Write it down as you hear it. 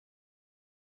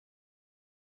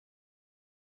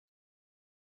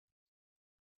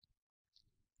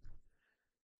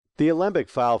The Alembic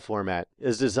file format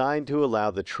is designed to allow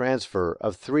the transfer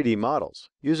of 3D models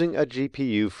using a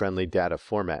GPU-friendly data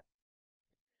format.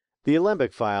 The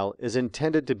Alembic file is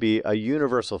intended to be a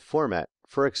universal format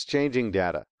for exchanging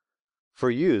data,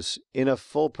 for use in a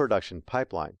full production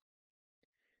pipeline.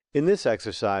 In this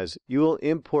exercise, you will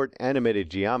import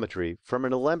animated geometry from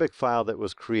an Alembic file that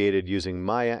was created using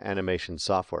Maya animation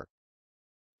software.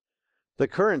 The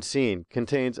current scene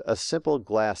contains a simple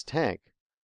glass tank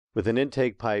with an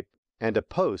intake pipe and a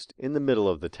post in the middle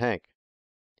of the tank.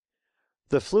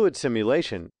 The fluid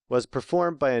simulation was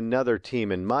performed by another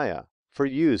team in Maya for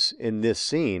use in this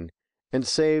scene and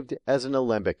saved as an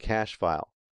Alembic cache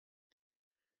file.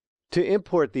 To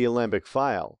import the Alembic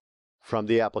file, from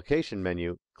the Application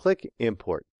menu, click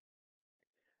Import.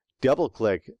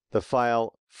 Double-click the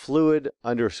file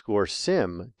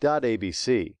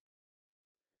fluid_sim.abc.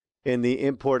 In the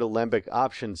Import Alembic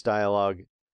Options dialog,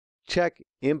 check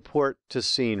Import to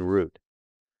Scene Root.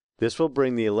 This will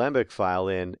bring the Alembic file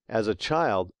in as a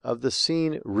child of the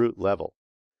scene root level.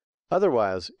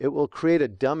 Otherwise, it will create a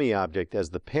dummy object as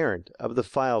the parent of the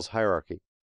file's hierarchy.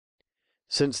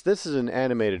 Since this is an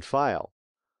animated file,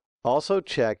 also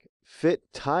check Fit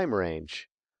Time Range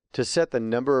to set the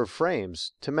number of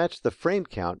frames to match the frame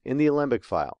count in the Alembic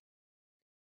file.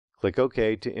 Click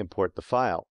OK to import the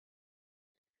file.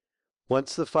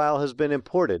 Once the file has been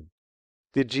imported,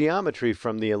 the geometry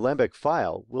from the Alembic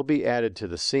file will be added to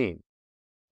the scene.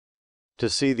 To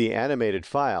see the animated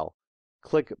file,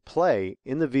 click Play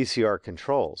in the VCR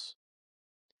controls.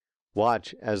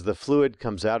 Watch as the fluid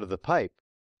comes out of the pipe,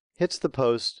 hits the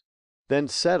post, then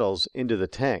settles into the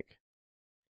tank.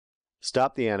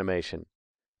 Stop the animation.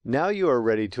 Now you are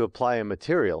ready to apply a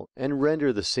material and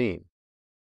render the scene.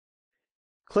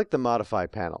 Click the Modify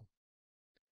panel.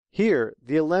 Here,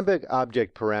 the Alembic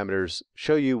object parameters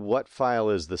show you what file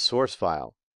is the source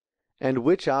file and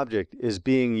which object is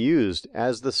being used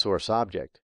as the source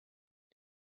object.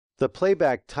 The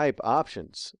Playback Type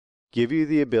options give you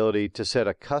the ability to set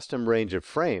a custom range of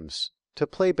frames to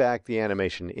play back the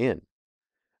animation in,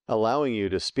 allowing you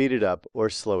to speed it up or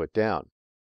slow it down.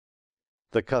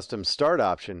 The Custom Start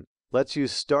option lets you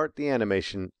start the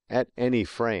animation at any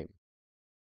frame.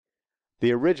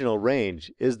 The original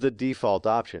range is the default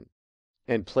option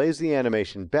and plays the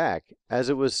animation back as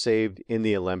it was saved in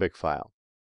the Alembic file.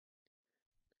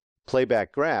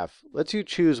 Playback Graph lets you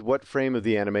choose what frame of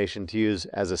the animation to use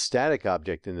as a static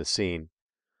object in the scene,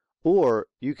 or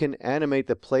you can animate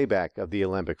the playback of the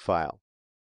Alembic file.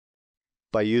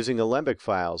 By using Alembic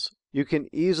files, you can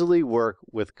easily work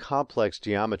with complex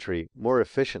geometry more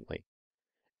efficiently,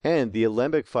 and the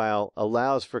Alembic file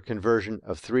allows for conversion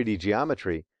of 3D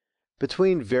geometry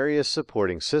between various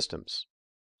supporting systems.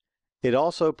 It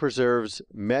also preserves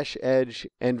mesh edge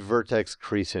and vertex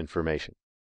crease information.